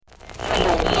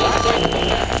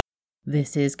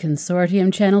This is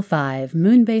Consortium Channel 5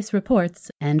 Moonbase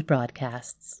Reports and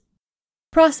Broadcasts.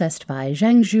 Processed by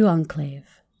Zhangzhou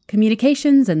Enclave,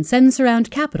 Communications and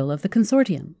Sense-Around Capital of the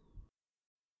Consortium.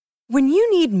 When you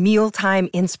need mealtime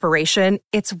inspiration,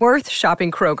 it's worth shopping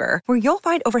Kroger, where you'll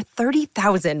find over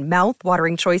 30,000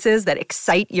 mouth-watering choices that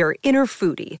excite your inner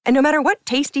foodie. And no matter what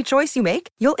tasty choice you make,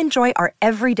 you'll enjoy our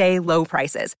everyday low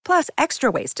prices, plus extra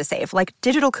ways to save, like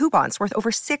digital coupons worth over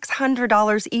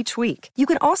 $600 each week. You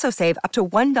can also save up to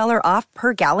 $1 off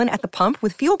per gallon at the pump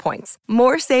with fuel points.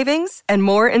 More savings and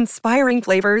more inspiring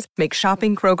flavors make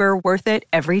shopping Kroger worth it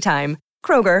every time.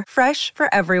 Kroger, fresh for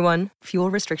everyone.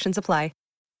 Fuel restrictions apply.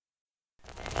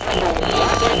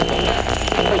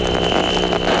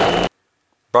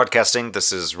 Broadcasting,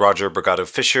 this is Roger Brigado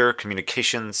Fisher,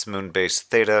 Communications, Moonbase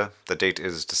Theta. The date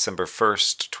is December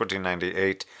 1st,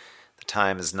 2098. The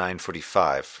time is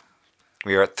 9:45.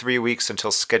 We are at 3 weeks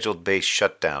until scheduled base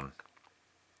shutdown.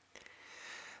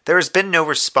 There has been no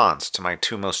response to my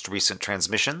two most recent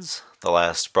transmissions. The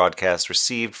last broadcast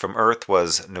received from Earth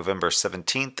was November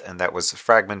 17th, and that was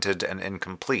fragmented and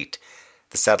incomplete.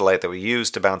 The satellite that we use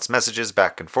to bounce messages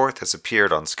back and forth has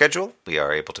appeared on schedule. We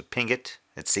are able to ping it.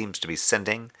 It seems to be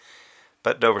sending,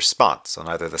 but no response on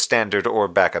either the standard or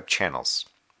backup channels.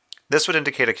 This would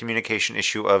indicate a communication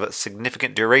issue of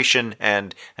significant duration,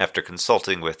 and after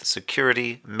consulting with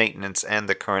security, maintenance, and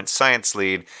the current science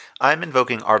lead, I'm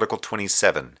invoking Article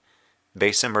 27,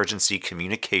 Base Emergency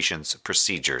Communications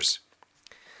Procedures.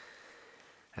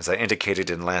 As I indicated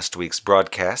in last week's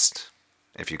broadcast,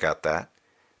 if you got that,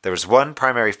 there is one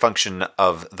primary function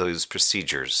of those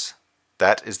procedures.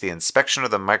 That is the inspection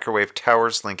of the microwave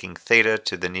towers linking Theta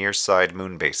to the near-side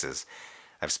moon bases.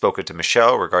 I've spoken to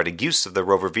Michelle regarding use of the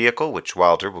rover vehicle, which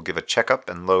Wilder will give a checkup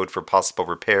and load for possible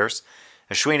repairs.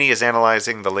 Ashwini is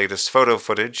analyzing the latest photo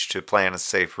footage to plan a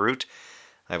safe route.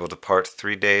 I will depart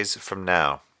 3 days from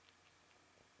now.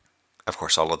 Of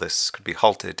course, all of this could be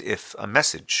halted if a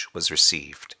message was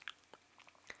received.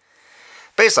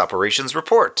 Base operations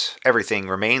report. Everything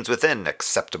remains within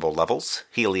acceptable levels.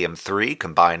 Helium-3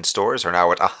 combined stores are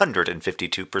now at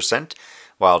 152%.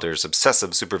 Wilder's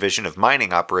obsessive supervision of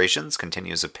mining operations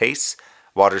continues apace.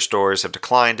 Water stores have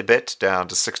declined a bit, down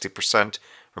to 60%.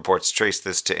 Reports trace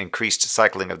this to increased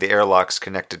cycling of the airlocks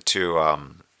connected to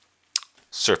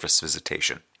surface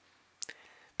visitation.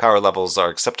 Power levels are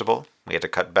acceptable. We had to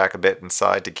cut back a bit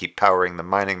inside to keep powering the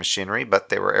mining machinery, but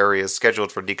there were areas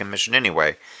scheduled for decommission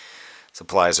anyway.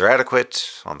 Supplies are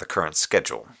adequate on the current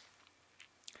schedule.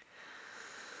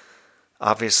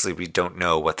 Obviously, we don't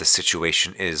know what the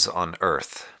situation is on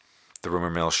Earth. The rumor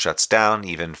mill shuts down,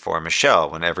 even for Michelle,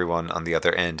 when everyone on the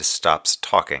other end stops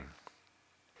talking.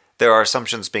 There are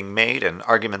assumptions being made and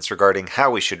arguments regarding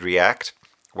how we should react,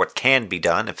 what can be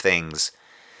done if things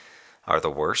are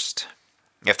the worst,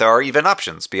 if there are even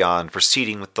options beyond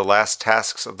proceeding with the last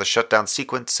tasks of the shutdown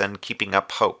sequence and keeping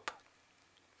up hope.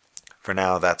 For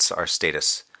now, that's our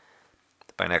status.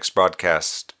 By next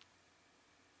broadcast,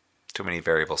 too many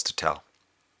variables to tell.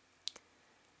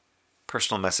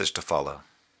 Personal message to follow.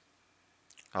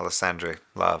 Alessandre,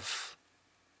 love.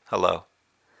 Hello.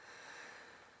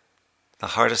 The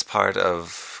hardest part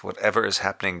of whatever is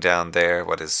happening down there,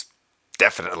 what is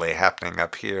definitely happening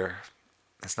up here,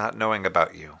 is not knowing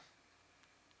about you.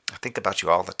 I think about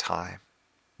you all the time.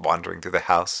 Wandering through the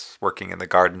house, working in the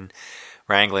garden,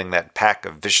 wrangling that pack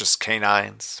of vicious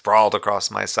canines sprawled across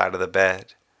my side of the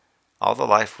bed. All the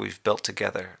life we've built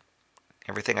together.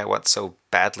 Everything I want so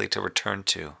badly to return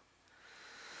to.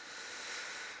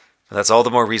 But that's all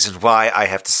the more reason why I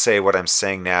have to say what I'm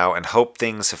saying now and hope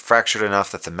things have fractured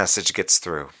enough that the message gets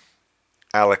through.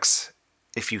 Alex,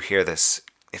 if you hear this,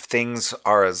 if things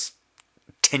are as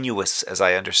tenuous as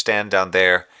I understand down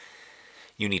there,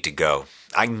 you need to go.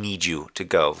 I need you to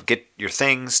go. Get your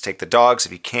things, take the dogs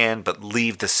if you can, but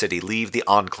leave the city, leave the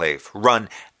enclave. Run,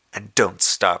 and don't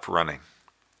stop running.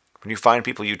 When you find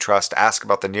people you trust, ask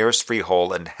about the nearest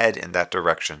freehold and head in that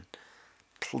direction.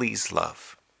 Please,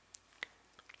 love.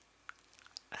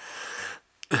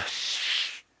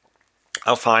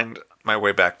 I'll find my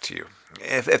way back to you.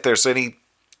 If there's any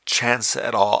chance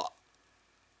at all,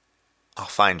 I'll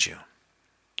find you.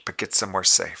 But get somewhere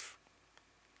safe.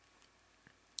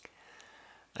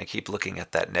 I keep looking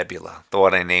at that nebula, the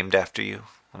one I named after you,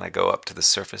 when I go up to the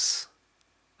surface.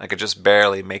 I could just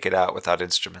barely make it out without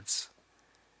instruments.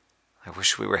 I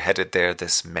wish we were headed there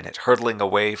this minute, hurtling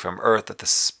away from Earth at the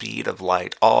speed of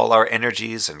light, all our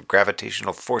energies and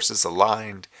gravitational forces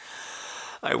aligned.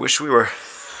 I wish we were...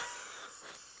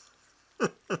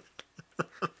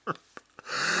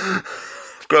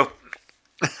 Go.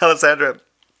 Alessandra,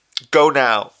 go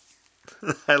now.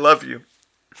 I love you.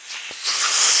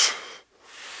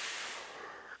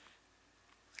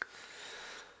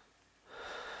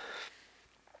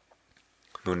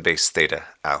 Moonbase Theta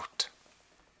out.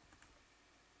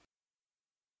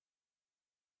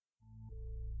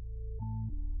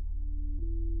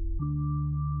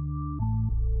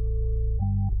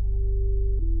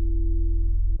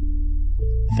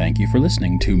 Thank you for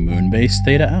listening to Moonbase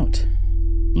Theta Out.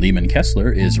 Lehman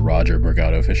Kessler is Roger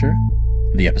Brigado Fisher.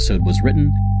 The episode was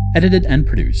written, edited, and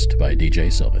produced by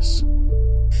DJ Silvis.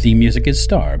 Theme music is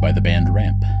Star by the band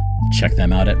Ramp. Check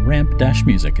them out at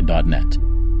ramp-music.net.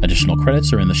 Additional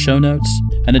credits are in the show notes,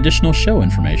 and additional show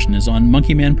information is on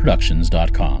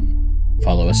monkeymanproductions.com.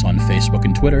 Follow us on Facebook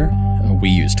and Twitter. We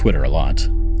use Twitter a lot.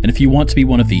 And if you want to be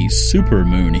one of these super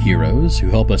moon heroes who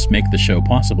help us make the show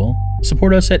possible,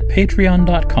 support us at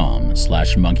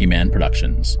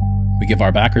patreon.com/monkeymanproductions. We give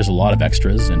our backers a lot of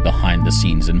extras and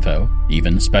behind-the-scenes info,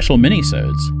 even special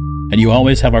mini-sodes. And you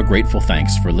always have our grateful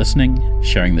thanks for listening,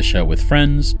 sharing the show with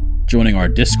friends, joining our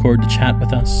Discord to chat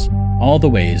with us, all the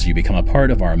ways you become a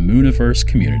part of our Mooniverse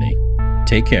community.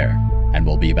 Take care, and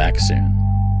we'll be back soon.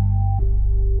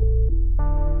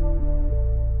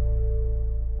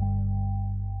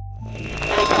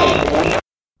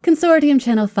 Consortium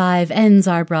Channel 5 ends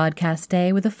our broadcast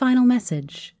day with a final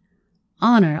message.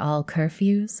 Honor all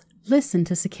curfews, listen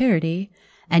to security,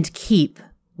 and keep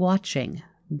watching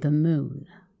the moon.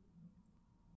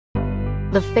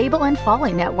 The Fable and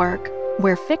Folly Network,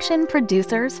 where fiction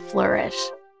producers flourish.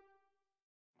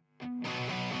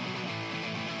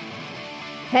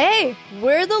 Hey,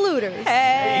 we're the Looters.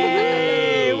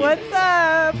 Hey, what's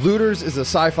up? Looters is a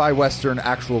sci-fi western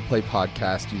actual play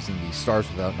podcast using the Stars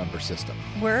Without Number system.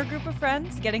 We're a group of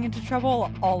friends getting into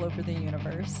trouble all over the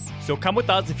universe. So come with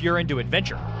us if you're into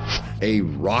adventure. A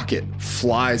rocket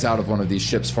flies out of one of these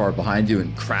ships far behind you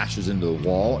and crashes into the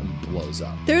wall and blows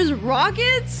up. There's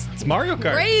rockets? It's Mario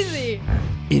Kart. Crazy.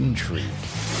 Intrigue.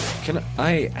 Can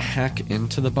I hack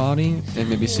into the body and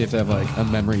maybe see if they have like a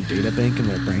memory data bank in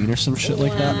their brain or some shit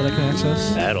like that I can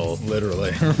access? That'll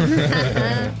Literally.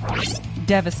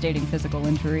 Devastating physical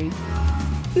injury.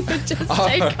 Just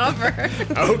take cover.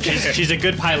 Okay. She's a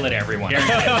good pilot, everyone.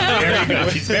 Very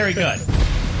good. She's very good.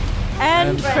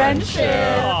 And friendship.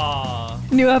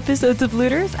 Aww. New episodes of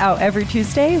Looters out every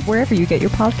Tuesday, wherever you get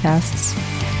your podcasts.